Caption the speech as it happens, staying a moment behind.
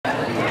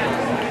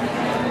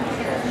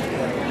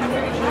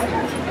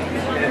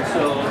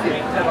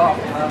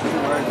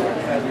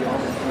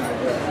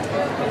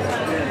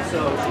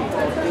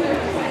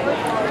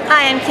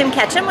Kim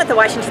Ketchum with the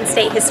Washington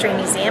State History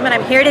Museum, and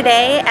I'm here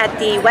today at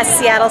the West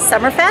Seattle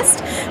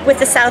Summerfest with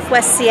the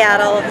Southwest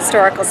Seattle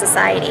Historical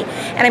Society.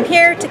 And I'm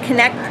here to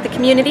connect the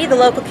community, the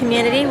local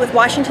community, with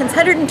Washington's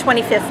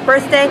 125th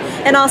birthday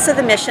and also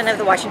the mission of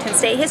the Washington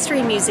State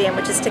History Museum,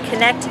 which is to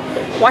connect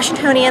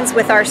Washingtonians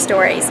with our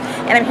stories.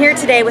 And I'm here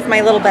today with my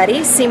little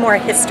buddy, Seymour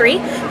History,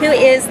 who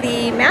is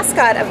the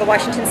mascot of the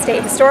Washington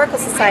State Historical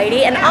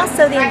Society and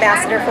also the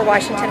ambassador for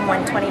Washington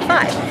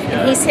 125.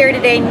 And he's here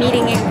today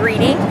meeting and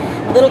greeting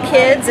little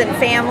kids and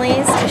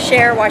families to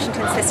share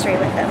Washington's history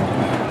with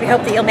them. We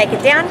hope that you'll make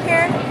it down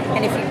here,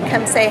 and if you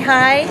come say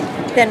hi,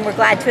 then we're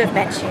glad to have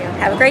met you.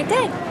 Have a great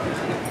day.